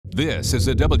This is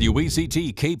a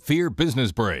WECT Cape Fear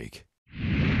Business Break.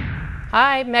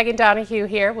 Hi, Megan Donahue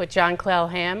here with John Clell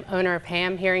Hamm, owner of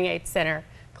Hamm Hearing Aid Center.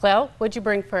 Clell, what'd you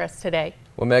bring for us today?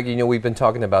 Well, Megan, you know, we've been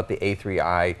talking about the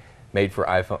A3i made for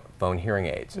iPhone hearing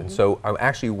aids. And so I'm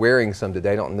actually wearing some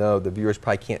today. I don't know, the viewers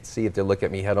probably can't see if they look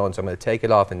at me head on, so I'm going to take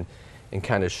it off and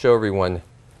kind of show everyone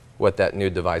what that new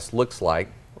device looks like.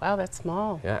 Wow, that's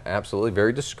small. Yeah, absolutely,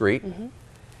 very discreet.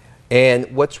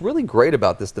 And what's really great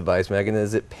about this device, Megan,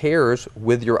 is it pairs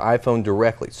with your iPhone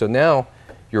directly. So now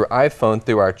your iPhone,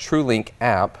 through our TrueLink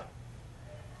app,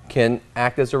 can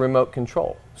act as a remote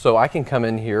control. So I can come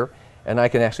in here and I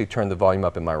can actually turn the volume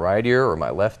up in my right ear or my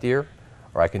left ear,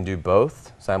 or I can do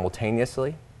both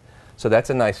simultaneously. So that's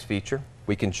a nice feature.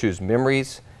 We can choose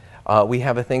memories. We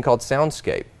have a thing called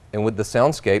Soundscape. And with the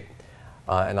Soundscape,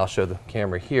 and I'll show the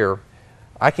camera here,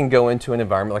 I can go into an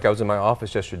environment like I was in my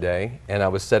office yesterday and I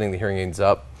was setting the hearing aids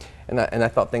up and I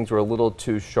thought things were a little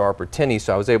too sharp or tinny,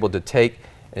 so I was able to take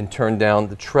and turn down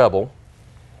the treble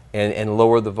and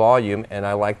lower the volume, and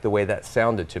I liked the way that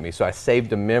sounded to me. So I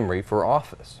saved a memory for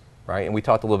office, right? And we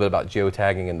talked a little bit about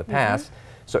geotagging in the past.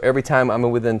 So every time I'm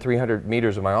within 300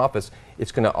 meters of my office,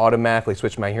 it's going to automatically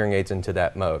switch my hearing aids into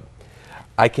that mode.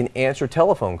 I can answer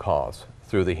telephone calls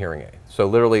through the hearing aid. So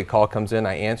literally a call comes in,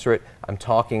 I answer it, I'm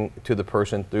talking to the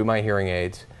person through my hearing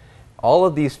aids. All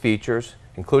of these features,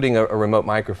 including a remote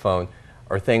microphone,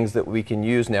 are things that we can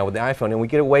use now with the iPhone, and we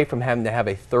get away from having to have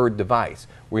a third device.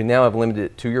 We now have limited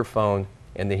it to your phone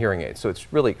and the hearing aid, so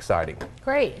it's really exciting.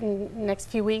 Great. In the next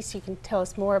few weeks, you can tell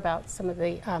us more about some of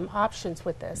the options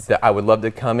with this. I would love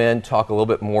to come in, talk a little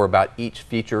bit more about each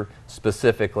feature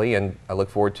specifically, and I look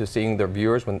forward to seeing the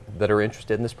viewers that are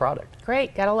interested in this product.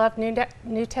 Great. Gotta love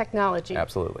new technology.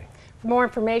 Absolutely. For more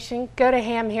information, go to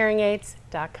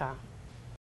hammhearingaids.com.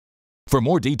 For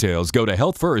more details, go to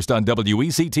healthfirst on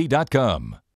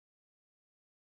WECT.com.